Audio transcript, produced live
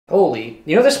Holy,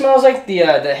 you know this smells like the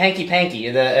hanky panky,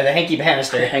 the hanky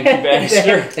banister, Hanky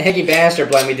banister, the hanky banister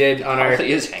blend we did on our. It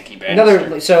is hanky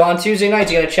banister. So on Tuesday nights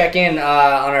you gotta check in on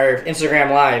our Instagram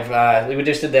live. We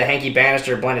just did the hanky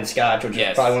banister blended scotch, which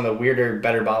is probably one of the weirder,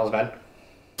 better bottles I've had.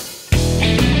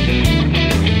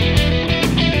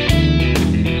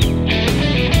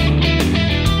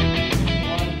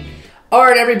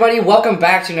 Alright everybody, welcome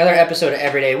back to another episode of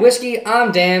Everyday Whiskey.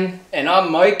 I'm Dan. And I'm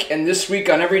Mike, and this week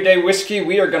on Everyday Whiskey,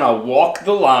 we are going to walk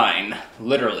the line.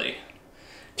 Literally.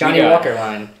 Johnnie Walker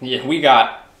line. Yeah, we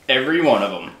got every one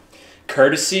of them.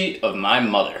 Courtesy of my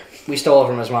mother. We stole it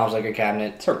from his mom's liquor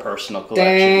cabinet. It's her personal collection.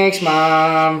 Thanks,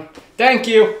 Mom. Thank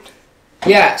you.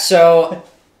 Yeah, so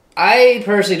I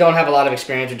personally don't have a lot of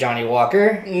experience with Johnnie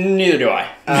Walker. Neither do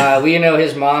I. We know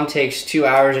his mom takes 2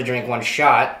 hours to drink one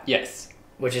shot. Yes.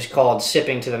 Which is called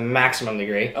sipping to the maximum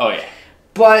degree. Oh, yeah.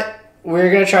 But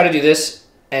we're going to try to do this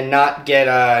and not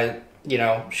get,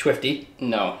 swifty.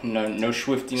 No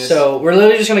swiftiness. So we're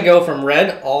literally just going to go from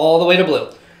red all the way to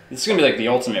blue. This is going to be like the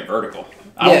ultimate vertical.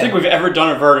 I don't think we've ever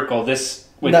done a vertical this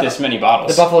many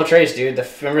bottles. The Buffalo Trace, dude. The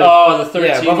 13.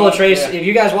 Yeah, Buffalo Trace. Yeah. If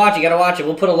you guys watch, you got to watch it.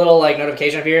 We'll put a little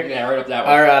notification up here. Yeah, right up that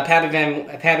way. Our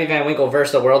Pappy Van Winkle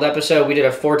versus the World episode, we did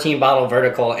a 14-bottle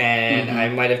vertical, and I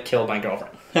might have killed my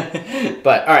girlfriend.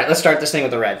 But all right, let's start this thing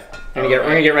with the red. We're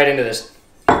gonna get right into this.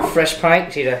 Fresh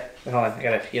pint. See the? Hold on, I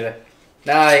gotta get it.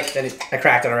 Nah, I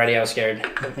cracked it already. I was scared.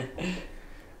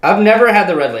 I've never had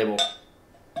the red label.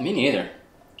 Me neither.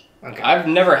 Okay. I've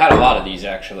never had a lot of these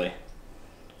actually.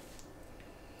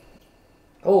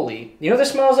 Holy, you know this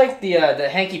smells like the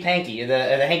hanky panky,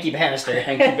 the hanky banister,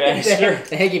 Hanky banister,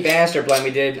 the hanky banister blend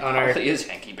we did on our. It is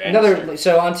hanky banister.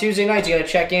 So on Tuesday nights you gotta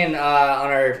check in on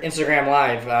our Instagram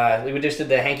live. We just did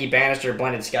the hanky banister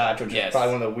blended scotch, which is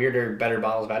probably one of the weirder, better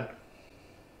bottles I've had.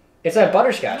 It's that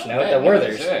butterscotch, that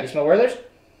Werther's. You smell Werther's?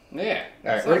 Yeah.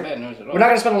 All right, we're not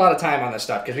gonna spend a lot of time on this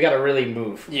stuff because we gotta really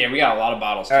move. Yeah, we got a lot of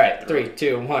bottles. All right, 3,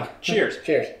 2, 1. Cheers.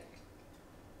 Cheers.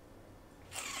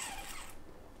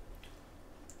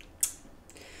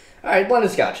 All right, blended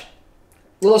scotch. A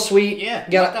little sweet. Yeah,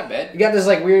 not that bad. You got this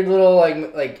weird little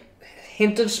like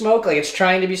hint of smoke, like it's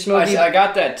trying to be smoky. I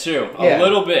got that too, a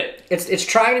little bit. It's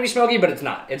trying to be smoky, but it's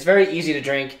not. It's very easy to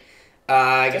drink.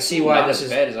 I can see why this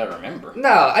is not as bad as I remember. No,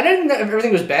 I didn't know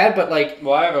everything was bad, but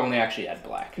well, I've only actually had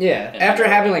black. Yeah, after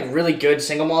having really good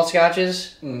single malt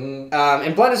scotches, and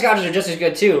blended scotches are just as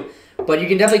good too. But you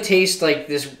can definitely taste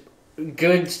this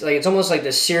good, it's almost like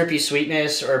the syrupy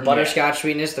sweetness or butterscotch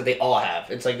sweetness that they all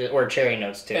have. It's or cherry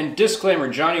notes too. And disclaimer: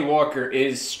 Johnnie Walker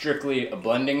is strictly a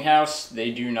blending house.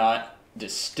 They do not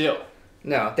distill.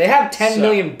 No, they have 10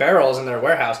 million barrels in their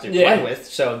warehouse to blend with,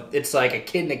 so it's like a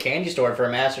kid in a candy store for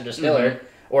a master distiller,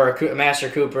 or a master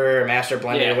cooper, a master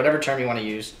blender, whatever term you want to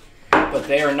use. But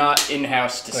they are not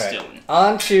in-house distilling. Right.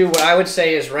 On to what I would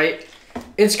say is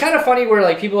it's kind of funny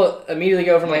where people immediately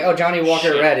go from oh, Johnnie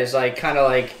Walker Red is kind of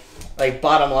like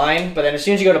bottom line, but then as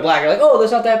soon as you go to black, you're like, oh,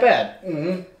 that's not that bad.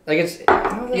 Mm-hmm.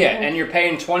 And you're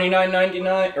paying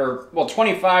 $29.99 or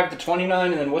 $25 to $29,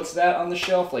 and then what's that on the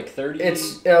shelf? 30?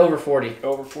 It's over 40.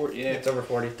 Over 40, yeah. It's over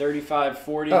 40. 35,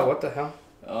 40. Oh, what the hell?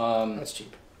 That's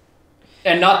cheap.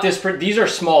 And not this. These are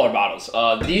smaller bottles.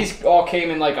 These all came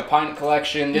in a pint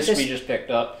collection. This we just picked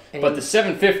up. But the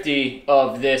 750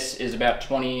 of this is about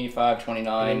 $25,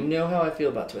 $29. You know how I feel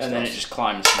about Twisted. And then it just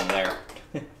climbs from there.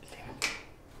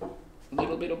 A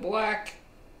little bit of black.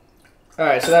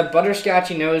 Alright, so that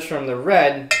butterscotchy nose from the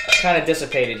red kind of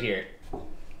dissipated here.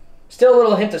 Still a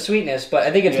little hint of sweetness, but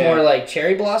I think it's more like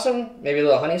cherry blossom, maybe a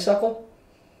little honeysuckle.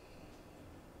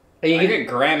 I get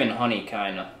graham and honey,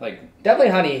 kind of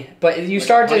definitely honey, but you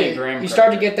start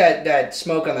to get that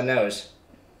smoke on the nose.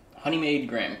 Honey made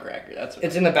graham cracker. That's what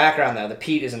it's in the background though. The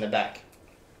peat is in the back.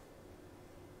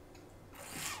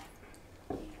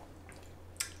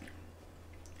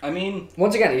 I mean,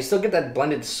 once again, you still get that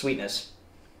blended sweetness.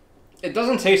 It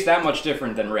doesn't taste that much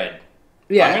different than red.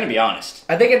 Yeah, I'm gonna be honest.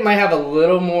 I think it might have a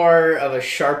little more of a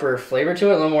sharper flavor to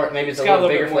it. A little more, maybe it's a little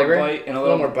bigger flavor. Bite and a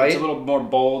little more bite. It's a little more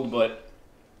bold, but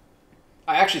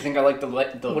I actually think I like the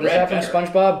red better. What is that from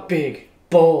SpongeBob? Big,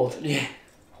 bold. Yeah.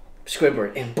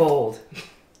 Squidward and bold.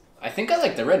 I think I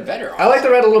like the red better. Honestly. I like the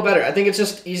red a little better. I think it's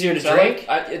just easier to drink.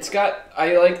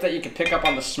 I like that you can pick up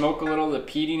on the smoke a little, the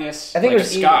peatiness. I think it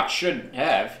was Scotch should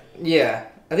have. Yeah.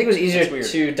 I think it was easier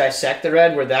to dissect the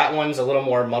red, where that one's a little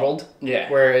more muddled. Yeah.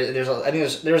 Where I think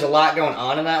there's a lot going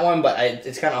on in that one, but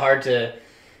it's kind of hard to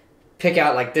pick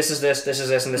out this is this, this is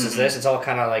this, and this is this. It's all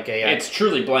kind of like a. It's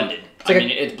truly blended.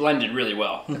 It's blended really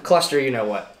well. A cluster, you know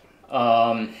what?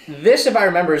 This, if I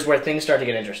remember, is where things start to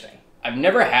get interesting. I've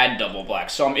never had double black,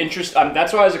 so I'm interested.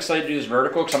 That's why I was excited to do this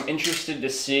vertical, because I'm interested to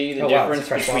see the difference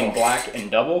between black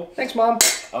and double. Thanks, Mom.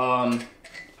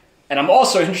 And I'm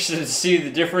also interested to see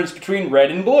the difference between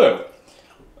red and blue.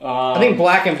 I think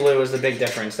black and blue is the big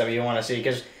difference that you want to see,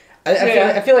 because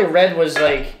I feel like red was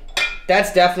like,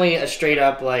 that's definitely a straight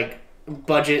up like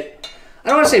budget. I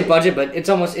don't want to say budget, but it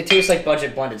tastes like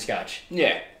budget blended scotch.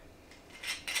 Yeah.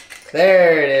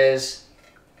 There it is.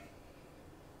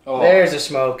 Oh. There's the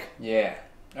smoke. Yeah.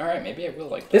 All right, maybe I will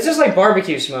like that. This is like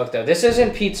barbecue smoke, though. This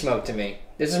isn't peat smoke to me.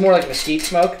 This is more like mesquite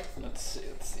smoke. Let's see.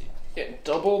 Yeah,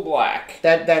 double black.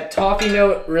 That toffee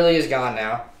note really is gone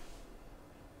now.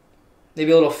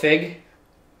 Maybe a little fig.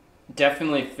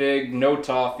 Definitely fig. No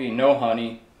toffee. No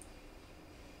honey.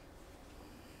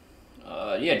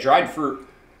 Yeah, dried fruit.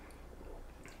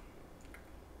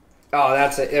 Oh,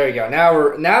 that's it. There we go.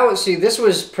 Now see, this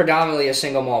was predominantly a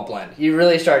single malt blend. You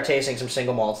really start tasting some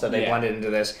single malts that they blended into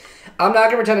this. I'm not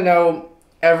gonna pretend to know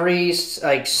every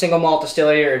like single malt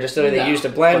distillery or distillery they used to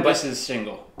blend, but this is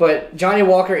single. But Johnnie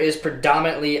Walker is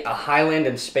predominantly a Highland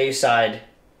and Speyside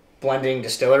blending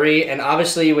distillery, and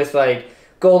obviously with like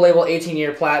gold label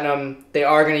 18-year platinum, they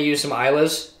are gonna use some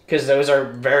Islas because those are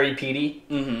very peaty.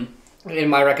 In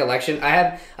my recollection,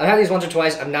 I've had these once or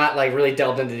twice. I'm not like really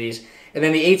delved into these. And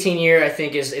then the 18-year, I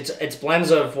think, it's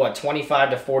blends of, what, 25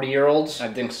 to 40-year-olds? I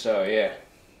think so, yeah.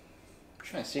 I'm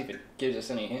trying to see if it gives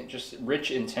us any hint. Just rich,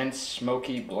 intense,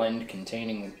 smoky blend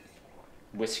containing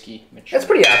whiskey. Mature. That's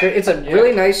pretty accurate. It's a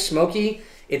really nice smoky.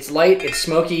 It's light. It's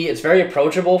smoky. It's very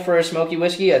approachable for a smoky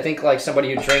whiskey. I think, like,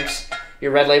 somebody who drinks your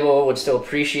red label would still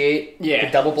appreciate the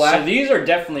double black. So these are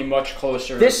definitely much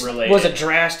closer related. This was a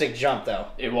drastic jump, though.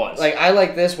 It was. Like, I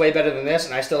like this way better than this,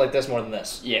 and I still like this more than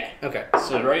this. Yeah. Okay.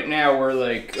 So right now we're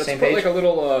like, let's put like a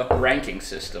little ranking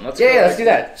system. Let's let's do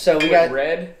that. So we got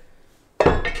red,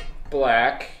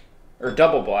 black, or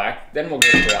double black. Then we'll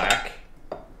get black.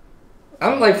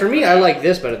 I'm like, for me, I like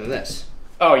this better than this.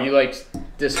 Oh, you liked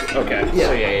this? Okay. Yeah.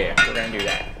 So yeah. We're gonna do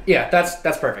that. Yeah,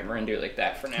 that's perfect. We're gonna do it like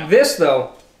that for now. This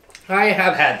though, I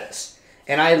have had this,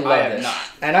 and I love this.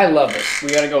 And I love this. We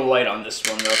gotta go light on this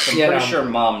one though. So I'm pretty sure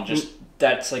Mom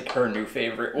that's like her new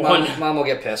favorite one. Mom will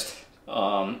get pissed.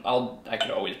 I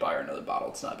could always buy her another bottle.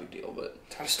 It's not a big deal, but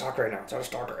it's out of stock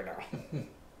right now.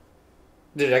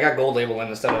 Dude, I got gold label in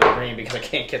instead of the green because I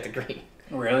can't get the green.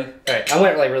 Really? All right, I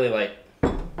went like really light.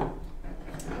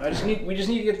 We just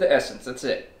need to get the essence. That's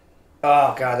it.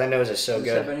 Oh god, that nose is so good.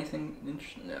 Does this have anything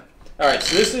interesting? No. All right,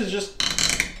 so this is just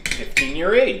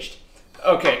 15-year aged.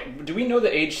 Okay, do we know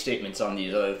the age statements on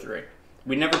these other three?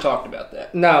 We never talked about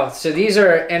that. No, so these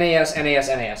are NAS,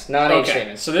 not age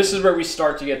statements. So this is where we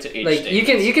start to get to age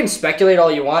statements. You can speculate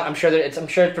all you want. I'm sure it's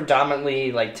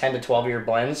predominantly like 10 to 12-year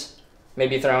blends.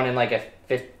 Maybe thrown in like a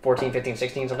 14, 15,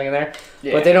 16, something in there.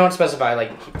 Yeah. But they don't specify.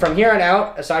 Like from here on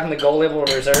out, aside from the gold label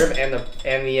reserve and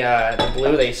the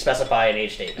blue, they specify an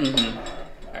age statement.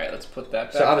 All right, let's put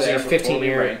that back. So obviously 15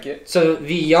 year. So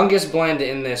the youngest blend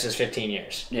in this is 15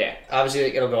 years. Yeah.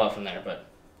 Obviously it'll go up from there, but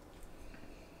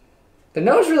the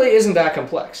nose really isn't that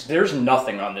complex. There's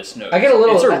nothing on this nose. I get a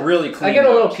little. It's a really clean. I get a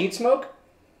little nose. peat smoke.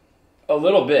 A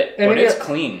little bit, but it's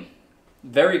clean.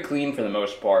 Very clean for the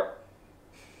most part.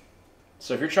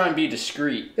 So if you're trying to be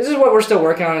discreet... This is what we're still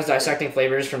working on, is dissecting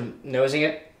flavors from nosing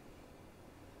it.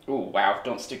 Ooh, wow.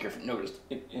 Don't stick your nose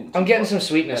in. I'm getting some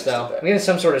sweetness, though. I'm getting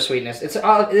some sort of sweetness.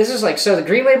 This is like... So the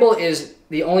green label is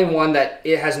the only one that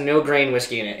it has no grain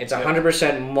whiskey in it. It's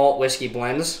 100% malt whiskey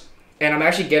blends. And I'm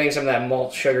actually getting some of that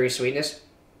malt sugary sweetness.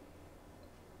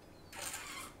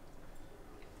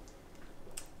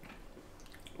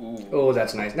 Ooh. Oh,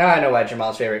 that's nice. Now I know why it's your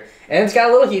mom's favorite. And it's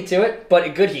got a little heat to it, but a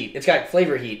good heat. It's got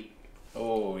flavor heat.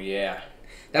 Oh, yeah.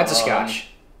 That's a scotch.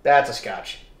 That's a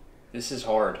scotch. This is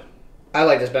hard. I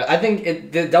like this better. I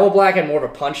think the double black had more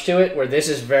of a punch to it, where this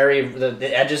is very...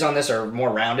 The edges on this are more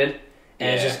rounded.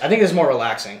 And it's just... I think this is more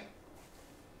relaxing.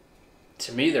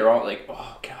 To me, they're all like...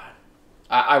 Oh, God.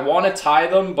 I want to tie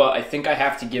them, but I think I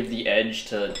have to give the edge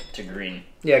to green.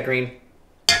 Yeah, green.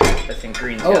 I think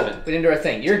green's got it. We didn't do our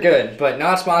thing. You're good, but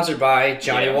not sponsored by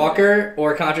Johnnie Walker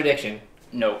or Contradiction.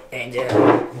 No. And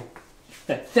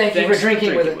thank you for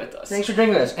drinking with us. Thanks for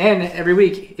drinking with us. And every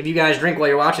week, if you guys drink while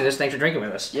you're watching this, thanks for drinking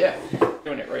with us. Yeah,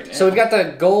 doing it right now. So we've got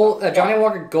the gold Johnnie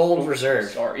Walker Gold Reserve.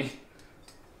 Sorry.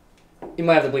 You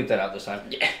might have to bleep that out this time.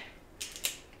 Yeah.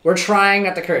 We're trying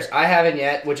not to curse. I haven't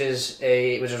yet, which is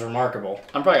remarkable.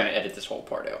 I'm probably gonna edit this whole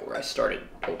part out where I started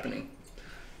opening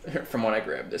from when I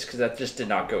grabbed this, because that just did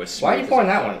not go as smooth. Why are you pouring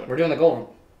that one? We're doing the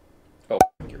gold. Oh,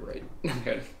 you're right.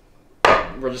 Okay.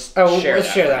 We'll just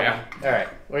share that one. All right,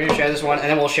 we're gonna share this one, and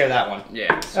then we'll share that one.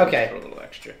 Yeah. So okay. Put a little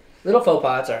extra. Little faux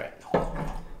pas. All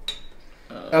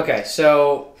right. Okay,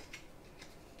 so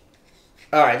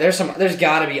all right, there's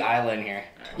got to be Isla in here.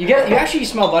 You actually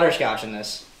smell butterscotch in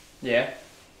this. Yeah.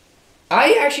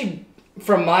 I actually,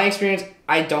 from my experience,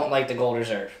 I don't like the Gold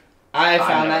Reserve. I've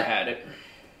never had it.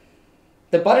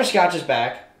 The butterscotch is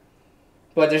back,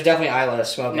 but there's definitely Isla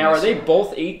smoking. Now, are they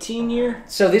both 18 year?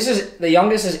 So this is the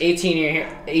youngest is 18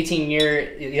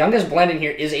 year. The youngest blend in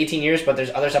here is 18 years, but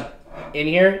there's other stuff in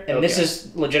here, and this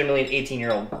is legitimately an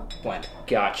 18-year-old blend.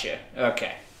 Gotcha.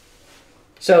 Okay.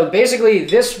 So basically,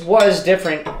 this was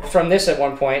different from this at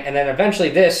one point, and then eventually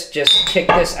this just kicked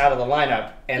this out of the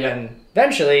lineup, and then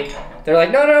eventually they're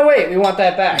like, no, wait, we want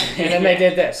that back, and then they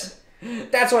did this.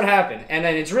 That's what happened, and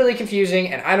then it's really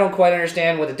confusing, and I don't quite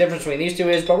understand what the difference between these two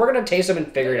is, but we're gonna taste them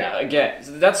and figure it out. Again,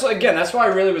 that's why I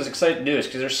really was excited to do this,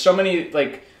 because there's so many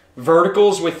like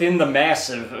verticals within the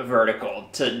massive vertical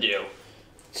to do.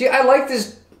 See, I like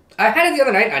this. I had it the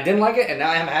other night, and I didn't like it, and now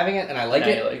I'm having it, and I like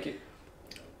it. You like it.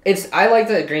 I like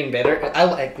the green better. I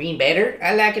like green better.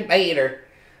 I like it better.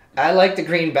 I like the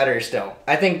green better still.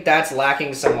 I think that's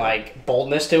lacking some like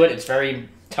boldness to it. It's very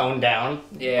toned down,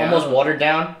 almost watered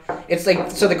down. It's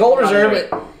like, so the Gold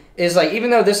Reserve is like, even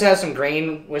though this has some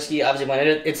grain whiskey obviously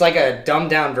blended, it's like a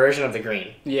dumbed down version of the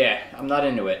green. Yeah, I'm not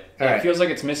into it. It feels like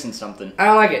it's missing something. I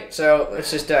don't like it, so let's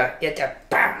just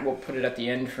we'll put it at the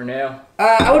end for now.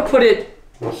 I would put it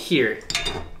here.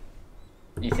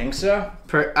 You think so?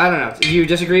 I don't know. Do you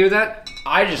disagree with that?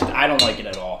 I don't like it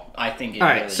at all. I think it. All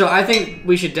right, so I think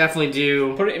we should definitely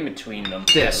do put it in between them.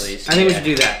 This. At least. I think we should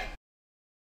do that.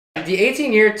 The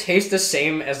 18-year tastes the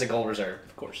same as the Gold Reserve.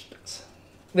 Of course it does.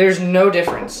 There's no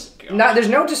difference. There's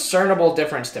no discernible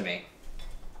difference to me.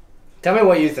 Tell me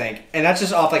what you think. And that's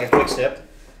just off like a quick sip.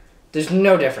 There's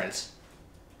no difference.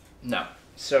 No.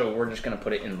 So we're just going to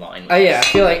put it in line. Yeah, I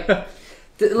feel like...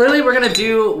 literally, we're going to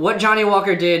do what Johnnie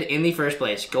Walker did in the first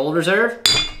place. Gold Reserve.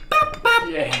 Bop, bop.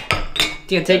 Yeah.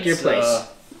 You can take your place.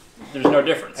 There's no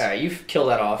difference. All right, you kill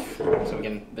that off. So we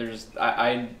can...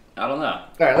 I don't know.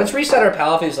 All right, let's reset our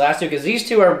palate for these last two, because these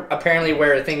two are apparently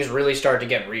where things really start to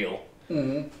get real.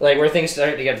 Mm-hmm. Like, where things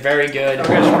start to get very good. I'll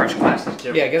get some fresh glasses,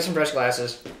 too. Yeah, get some fresh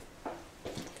glasses.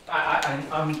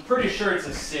 I'm pretty sure it's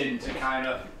a sin to kind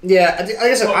of... Yeah, like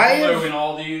I said, blue in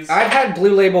all these. I've had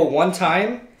Blue Label one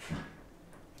time,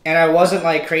 and I wasn't,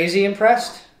 like, crazy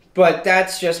impressed, but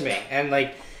that's just me. And,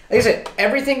 like I said,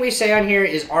 everything we say on here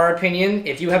is our opinion.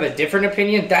 If you have a different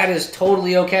opinion, that is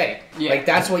totally okay. Yeah. Like,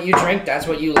 that's what you drink, that's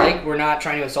what you like. We're not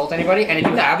trying to insult anybody. And if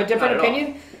you have a different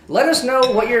opinion, let us know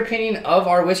what your opinion of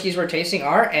our whiskeys we're tasting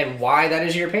are and why that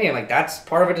is your opinion. Like, that's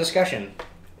part of a discussion.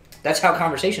 That's how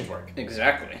conversations work.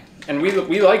 Exactly. And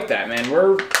we like that, man.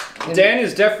 Dan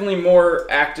is definitely more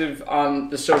active on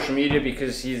the social media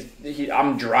because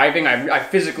I'm driving. I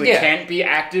physically can't be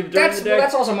active during the day.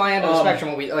 That's also my end of the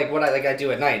spectrum. What I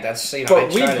do at night. That's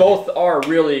But we both are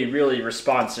really, really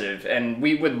responsive, and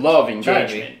we would love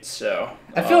engagement. So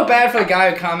I feel bad for the guy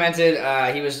who commented.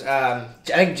 He was I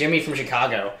think Jimmy from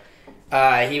Chicago.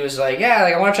 He was like, yeah,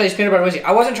 like I want to try these peanut butter whiskey.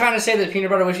 I wasn't trying to say that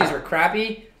peanut butter whiskeys were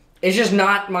crappy. It's just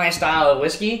not my style of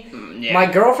whiskey. Yeah.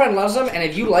 My girlfriend loves them, and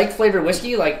if you like flavored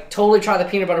whiskey, like totally try the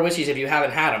peanut butter whiskeys if you haven't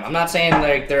had them. I'm not saying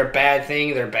like they're a bad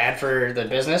thing, they're bad for the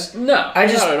business. No, not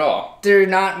at all. They're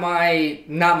not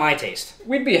my taste.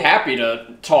 We'd be happy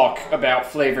to talk about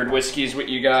flavored whiskeys with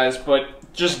you guys,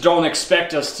 but just don't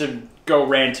expect us to go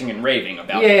ranting and raving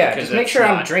about them. Yeah, just make sure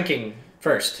I'm drinking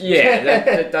first.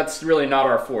 Yeah, that's really not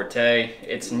our forte.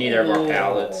 It's neither of our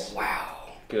palates. Wow.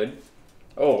 Good.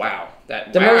 Oh wow.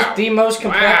 The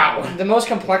most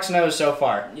complex nose so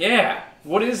far. Yeah.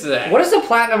 What is that? What is the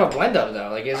platinum a blend of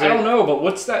though? Like, I don't know, but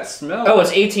what's that smell? Oh,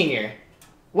 it's 18 year.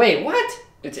 Wait, what?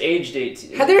 It's aged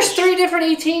 18. There's 3 different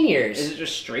 18 years. Is it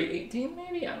just straight 18?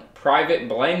 Maybe. I don't know. Private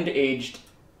blend aged.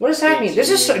 What does that mean? This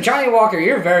is Johnnie Walker.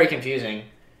 You're very confusing.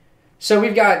 So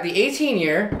we've got the 18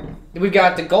 year. We've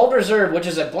got the Gold Reserve, which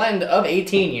is a blend of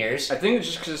 18 years. I think it's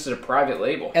just because it's a private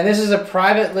label. And this is a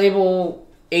private label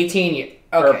 18 year.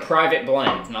 Okay. Or a private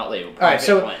blend, not label. Private All right,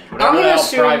 so blend. I'm going to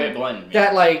assume private blend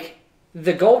that like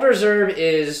the Gold Reserve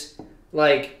is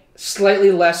like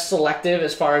slightly less selective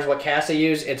as far as what cask they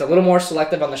use. It's a little more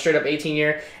selective on the straight up 18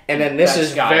 year, and then this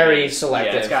is very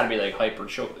selective. Yeah, it's got to be like hyper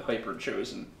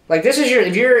chosen. Like this is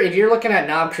if you're looking at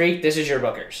Knob Creek, this is your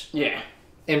Booker's. Yeah.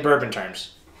 In bourbon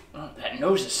terms. Oh, that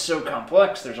nose is so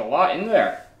complex. There's a lot in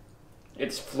there.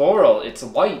 It's floral. It's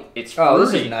light. It's fruity. Oh,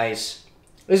 this is nice.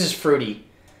 This is fruity.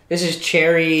 This is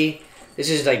cherry. This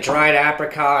is like dried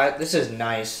apricot. This is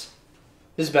nice.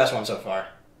 This is the best one so far.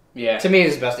 Yeah. To me,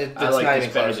 it's the best. I like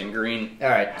this better than green. All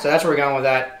right, so that's where we're going with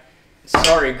that.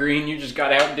 Sorry, green, you just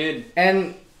got outdid.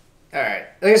 And all right,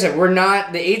 like I said, we're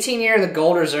not the 18 year and the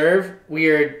Gold Reserve. We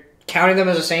are counting them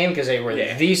as the same because they were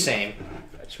the same.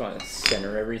 I just want to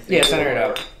center everything. Yeah, center it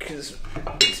out. Because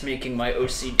it's making my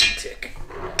OCD tick.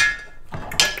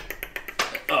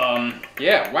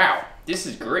 Yeah, wow. This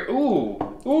is great.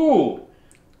 Ooh.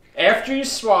 After you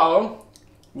swallow,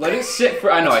 let it sit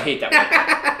for... I know, I hate that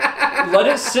one. Let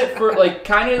it sit for, like,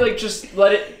 kind of, like, just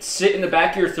let it sit in the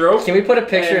back of your throat. Can we put a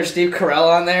picture of Steve Carell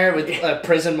on there with a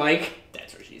prison mic?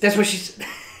 That's what she's...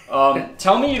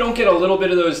 Tell me you don't get a little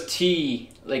bit of those tea...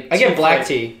 Like I get black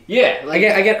tea. Yeah, like,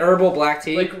 I get herbal black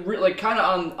tea. Like kind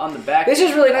of on the back. This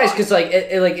is really nice because like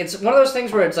it's one of those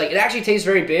things where it's like it actually tastes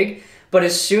very big, but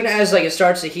as soon as like it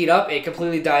starts to heat up, it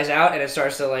completely dies out and it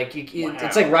starts to like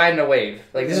it's like riding a wave.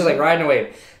 Like this is like riding a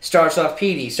wave. Starts off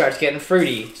peaty, starts getting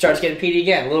fruity, starts getting peaty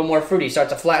again, a little more fruity,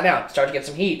 starts to flatten out, starts to get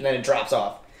some heat, and then it drops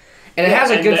off. And it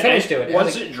has a good finish to it.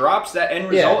 Once it drops, that end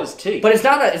result is tea. But it's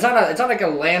not like a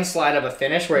landslide of a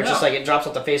finish where it's just like it drops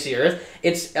off the face of the earth.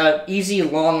 It's an easy,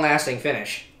 long-lasting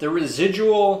finish. The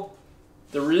residual,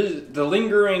 the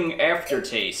lingering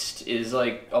aftertaste is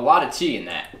like a lot of tea in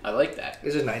that. I like that.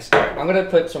 This is nice. All right, I'm gonna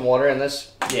put some water in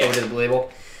this over the Blue Label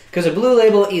because the Blue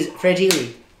Label is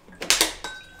fragile.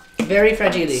 Very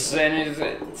fragile. And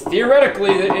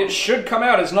theoretically, it should come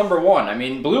out as #1. I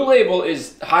mean, Blue Label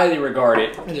is highly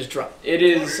regarded. I just dropped. It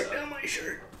is. On my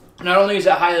shirt. Not only is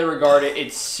it highly regarded,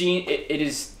 it's seen. It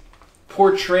is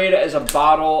portrayed as a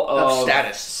bottle of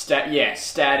status.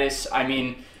 Status. I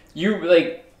mean,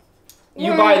 you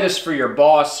buy this for your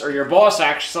boss, or your boss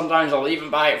actually sometimes will even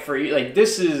buy it for you. Like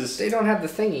this is. They don't have the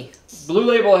thingy. Blue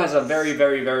Label has a very,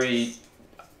 very, very.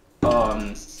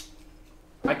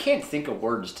 I can't think of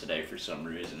words today for some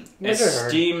reason.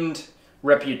 Esteemed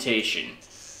reputation.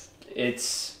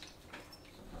 It's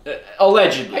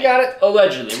allegedly. I got it.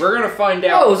 Allegedly, we're gonna find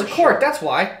out. Oh, it was a cork. That's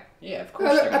why. Yeah, of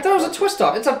course. I thought it was a twist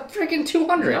off. It's a freaking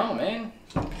 200. No, man.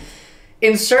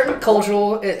 In certain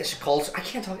cultural, I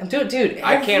can't talk. Dude.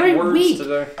 I can't words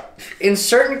today. In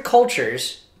certain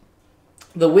cultures,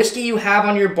 the whiskey you have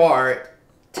on your bar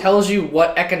tells you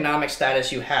what economic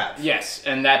status you have. Yes,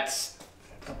 and that's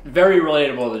very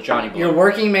relatable to Johnny Walker. Your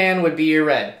working man would be your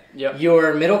red. Yep.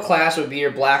 Your middle class would be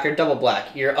your black or double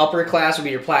black. Your upper class would be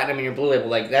your platinum and your Blue Label.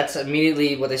 Like that's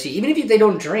immediately what they see. Even if they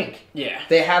don't drink,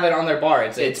 they have it on their bar.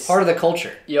 It's part of the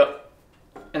culture. Yep.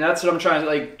 And that's what I'm trying to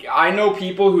like. I know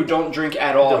people who don't drink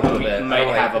at all who might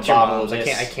have a bottle of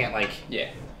this. I can't like.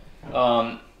 Yeah.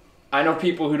 I know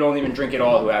people who don't even drink at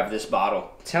all who have this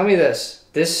bottle. Tell me this.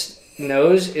 This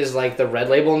nose is like the Red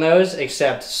Label nose,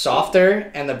 except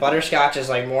softer, and the butterscotch is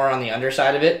like more on the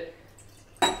underside of it.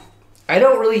 I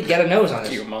don't really get a nose on this.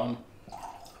 To your mom.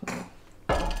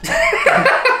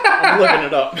 I'm looking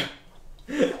it up.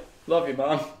 Love you,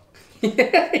 Mom.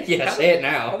 Yeah, say it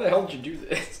now. How the hell did you do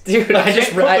this? Dude, I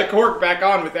just put the cork back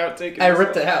on without taking it. I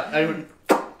ripped it out.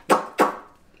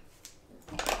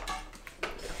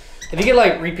 If you could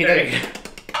like repeat it.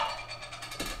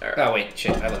 Oh wait,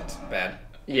 shit, that looked bad.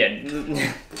 Yeah.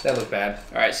 That looked bad.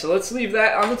 Alright, so let's leave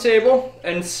that on the table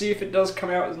and see if it does come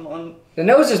out as one. The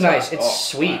nose is nice. It's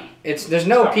sweet. Wow. There's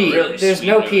no peat. Really there's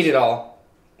no peat at all.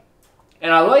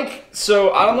 And I like,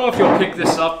 so I don't know if you'll pick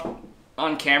this up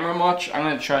on camera much. I'm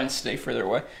going to try and stay further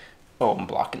away. Oh, I'm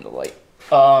blocking the light.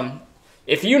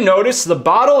 If you notice, the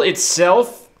bottle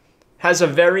itself has a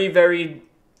very, very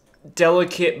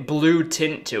delicate blue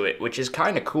tint to it, which is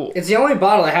kind of cool. It's the only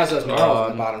bottle that has those minerals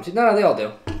on the bottom. No, they all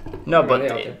do. No,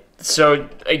 but so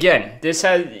again, this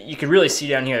has, you can really see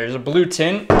down here. There's a blue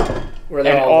tint, and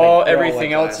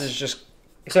everything else is just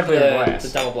except for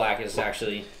the double black is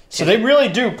actually. So they really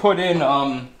do put in.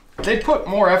 They put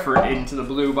more effort into the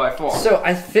blue by far. So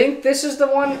I think this is the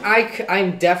one. I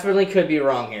definitely could be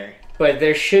wrong here, but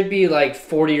there should be like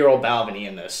 40-year-old Balvenie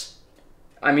in this.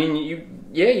 I mean, you.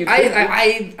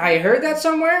 I heard that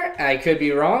somewhere. I could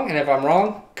be wrong, and if I'm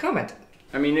wrong, comment.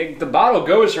 I mean, the bottle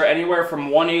goes for anywhere from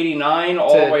 $189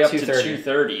 all the way up to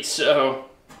 $230, so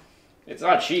it's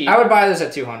not cheap. I would buy this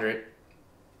at $200.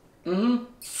 Mm-hmm.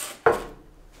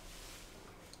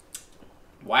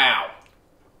 Wow.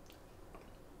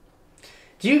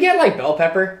 Do you get like bell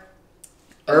pepper?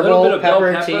 A little bit of bell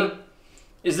pepper. Tea?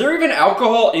 Is there even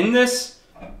alcohol in this?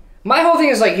 My whole thing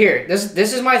is like, here, this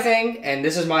is my thing, and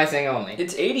this is my thing only.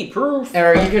 It's 80 proof.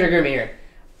 Or you could agree with me here.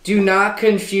 Do not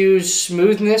confuse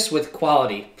smoothness with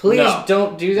quality. Please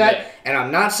don't do that. Yeah. And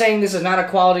I'm not saying this is not a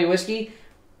quality whiskey.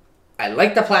 I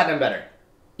like the Platinum better.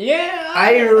 Yeah,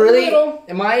 I really,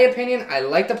 in my opinion, I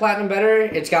like the Platinum better.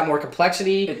 It's got more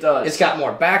complexity. It does. It's got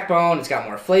more backbone. It's got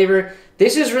more flavor.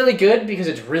 This is really good because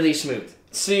it's really smooth.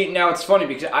 See, now it's funny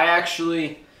because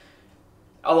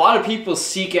a lot of people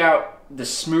seek out the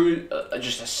smooth,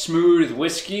 just a smooth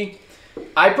whiskey.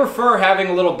 I prefer having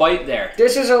a little bite there.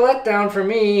 This is a letdown for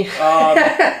me.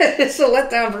 It's a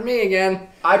letdown for me again.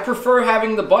 I prefer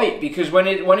having the bite because when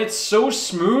it's so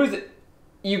smooth,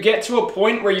 you get to a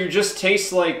point where you just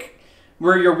taste like,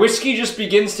 where your whiskey just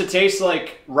begins to taste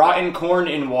like rotten corn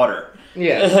in water.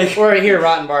 Yeah, like, or here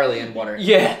rotten barley in water.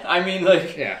 Yeah, I mean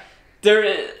like yeah.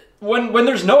 When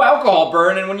there's no alcohol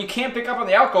burn and when you can't pick up on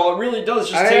the alcohol, it really does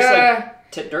just taste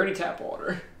like dirty tap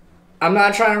water. I'm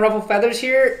not trying to ruffle feathers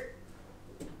here.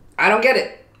 I don't get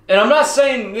it. And I'm not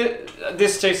saying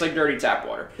this tastes like dirty tap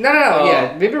water. No,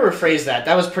 yeah. Maybe rephrase that.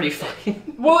 That was pretty funny.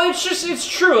 Well, it's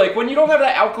true. Like, when you don't have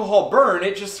that alcohol burn,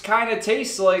 it just kind of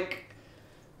tastes like...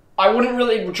 I wouldn't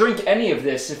really drink any of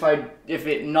this if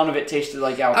none of it tasted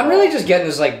like alcohol. I'm really just getting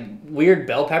this, like, weird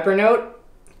bell pepper note.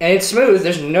 And it's smooth.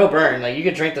 There's no burn. Like, you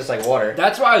could drink this like water.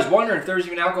 That's why I was wondering if there was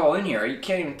even alcohol in here. You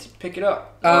can't even pick it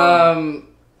up. I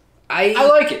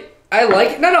like it. I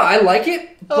like it. No, I like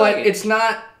it. But it's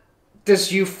not...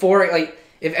 this euphoric, like,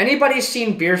 if anybody's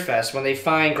seen Beer Fest when they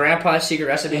find Grandpa's secret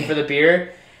recipe for the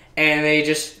beer, and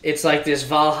it's like this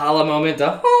Valhalla moment, it's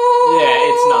not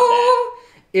that.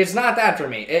 It's not that for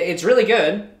me. It's really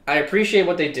good. I appreciate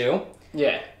what they do.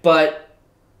 Yeah. But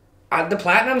the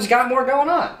Platinum's got more going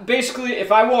on. Basically,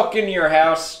 if I walk into your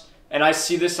house and I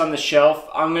see this on the shelf,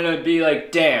 I'm going to be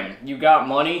like, damn, you got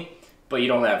money, but you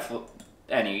don't have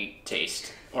any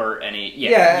taste. Or any,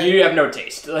 you have no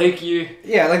taste. Like, you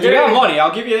got money,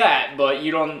 I'll give you that, but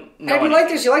you don't know. And you like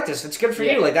this, It's good for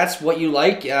you. Like, that's what you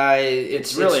like.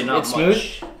 It's really not it's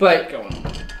much. Smooth, but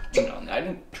I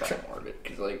didn't try more of it,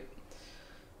 because, like,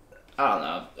 I don't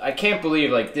know. I can't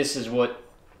believe, like, this is what,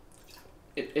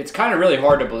 it's kind of really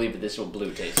hard to believe that this is what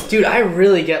blue tastes like. Dude, I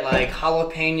really get, like,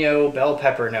 jalapeno bell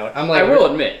pepper note. I will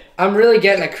admit. I'm really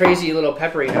getting a crazy little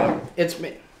peppery note.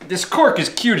 This cork is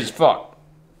cute as fuck.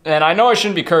 And I know I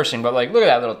shouldn't be cursing, but like, look at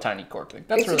that little tiny cork. Like,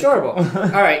 that's it's really adorable. Cool.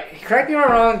 All right, correct me if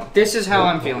I'm wrong. This is how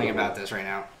I'm feeling about this right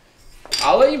now.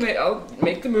 I'll let you I'll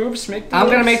make the moves. I'm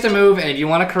gonna make the move, and if you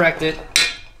want to correct it,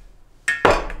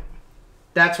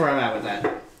 that's where I'm at with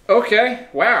that. Okay.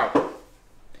 Wow.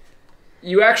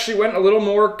 You actually went a little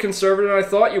more conservative than I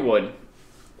thought you would.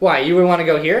 Why? You would want to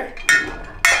go here?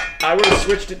 I would have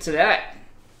switched it to that.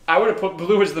 I would have put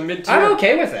blue as the mid-tier. I'm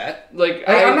okay with that. Like,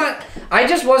 I'm not. I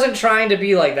just wasn't trying to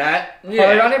be like that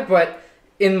hard on it, but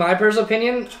in my personal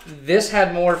opinion, this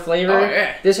had more flavor. Oh,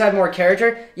 yeah. This had more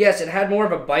character. Yes, it had more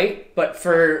of a bite, but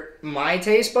for my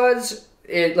taste buds,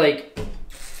 it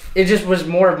just was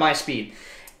more of my speed.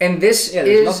 And this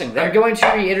there's nothing there. I'm going to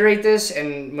reiterate this,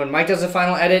 and when Mike does the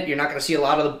final edit, you're not going to see a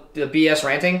lot of the BS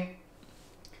ranting.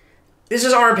 This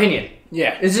is our opinion.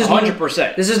 Yeah, this is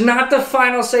 100%. This is not the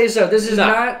final say-so. This is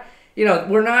not,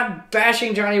 we're not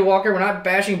bashing Johnnie Walker. We're not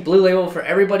bashing Blue Label for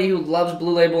everybody who loves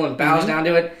Blue Label and bows down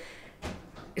to it.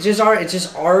 It's just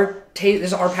our taste.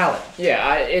 This is our palate.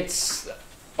 Yeah,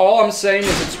 all I'm saying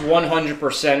is it's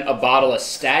 100% a bottle of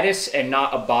status and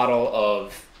not a bottle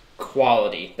of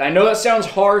quality. I know that sounds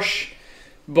harsh,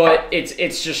 but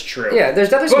it's just true. Yeah, there's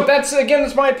definitely. But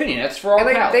that's my opinion. That's for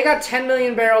our palate. They got 10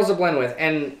 million barrels to blend with,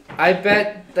 and I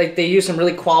bet they used some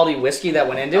really quality whiskey that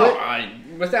went into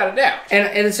it. Without a doubt. And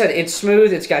it said it's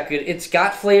smooth. It's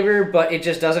got flavor, but it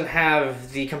just doesn't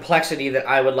have the complexity that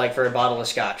I would like for a bottle of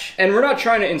Scotch. And we're not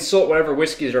trying to insult whatever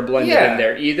whiskeys are blended in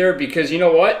there either, because you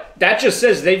know what? That just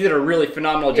says they did a really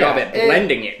phenomenal job at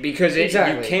blending it, because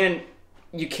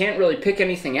you can't really pick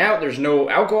anything out. There's no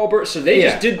alcohol burn, so they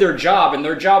just did their job, and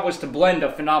their job was to blend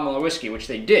a phenomenal whiskey, which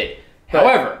they did.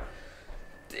 However,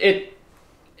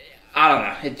 I don't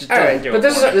know. It just doesn't do it.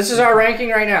 But this is our ranking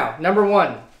right now. Number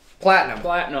 1, Platinum.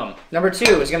 Platinum. Number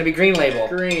 2 is going to be Green Label.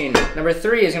 Green. Number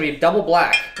 3 is going to be Double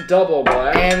Black. Double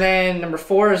Black. And then number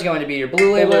 4 is going to be your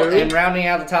Blue Label, and rounding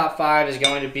out the top 5 is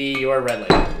going to be your Red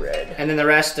Label. Red. And then the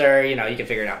rest are, you can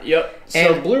figure it out. Yep.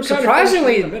 And so blue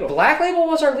surprisingly, Black Label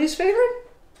was our least favorite.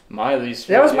 My least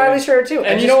favorite. That was my least favorite too.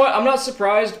 And you know what? I'm not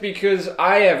surprised because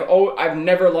I've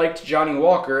never liked Johnnie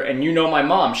Walker, and you know my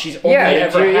mom. She's only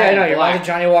ever had your mom's a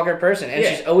Johnnie Walker person, and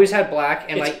she's always had black,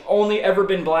 and it's only ever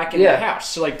been black in the house.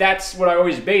 So that's what I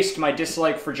always based my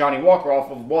dislike for Johnnie Walker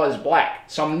off of was black.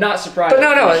 So I'm not surprised. But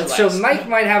no. So Mike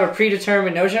might have a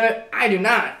predetermined notion of it. I do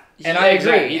not, and I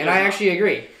agree, and I actually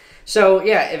agree. So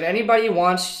yeah, if anybody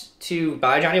wants to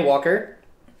buy Johnnie Walker,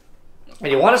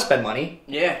 and you want to spend money,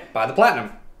 buy the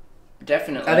Platinum.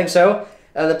 Definitely. I think so.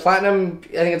 The Platinum,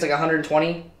 I think it's like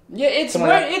 120 Yeah,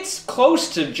 it's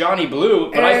close to Johnny Blue,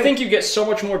 but I think you get so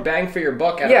much more bang for your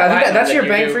buck. Out of I think that's your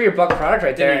bang for your buck product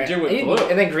right there. You do with Blue.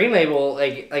 And then Green Label,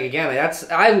 again,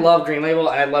 I love Green Label.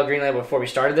 I love Green Label before we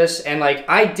started this, and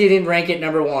I didn't rank it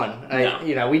number one.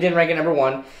 No. We didn't rank it number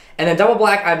one. And then Double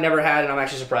Black, I've never had, and I'm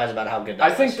actually surprised about how good that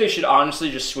is. I think they should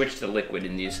honestly just switch the liquid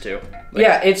in these two.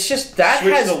 It's just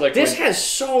this has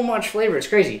so much flavor. It's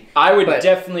crazy. I would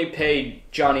definitely pay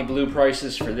Johnny Blue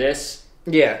prices for this.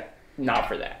 Yeah. Not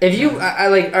for that. If you, all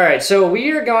right, so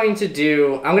we are going to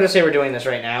do, I'm going to say we're doing this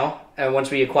right now, and once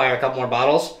we acquire a couple more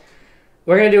bottles,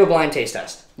 we're going to do a blind taste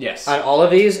test. Yes. On all of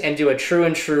these, and do a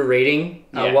true rating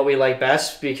of what we like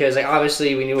best, because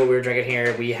obviously we knew what we were drinking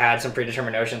here. We had some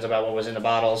predetermined notions about what was in the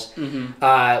bottles.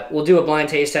 Mm-hmm. We'll do a blind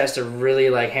taste test to really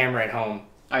hammer it home.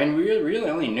 I really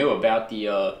only knew about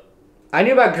the... I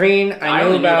knew about green. I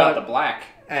knew about the black.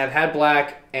 I've had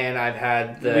black, and I've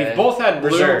had the We've both had blue,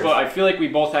 reserve. but I feel like we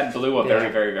both had blue a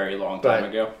very, very, very long time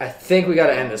ago. I think we got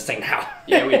to end this thing now.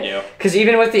 Yeah, we do. Because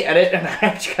even with the edit and I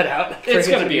have to cut out, it's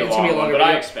going to be a long one, but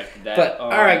I expected that. But, all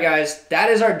right, guys, that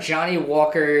is our Johnnie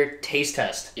Walker taste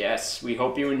test. Yes, we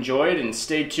hope you enjoyed, and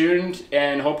stay tuned,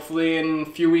 and hopefully in a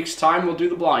few weeks' time we'll do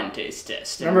the blind taste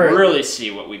test and really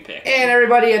see what we pick. And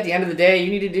everybody, at the end of the day,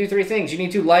 you need to do 3 things. You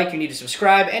need to like, you need to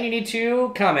subscribe, and you need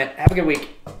to comment. Have a good week.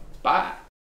 Bye.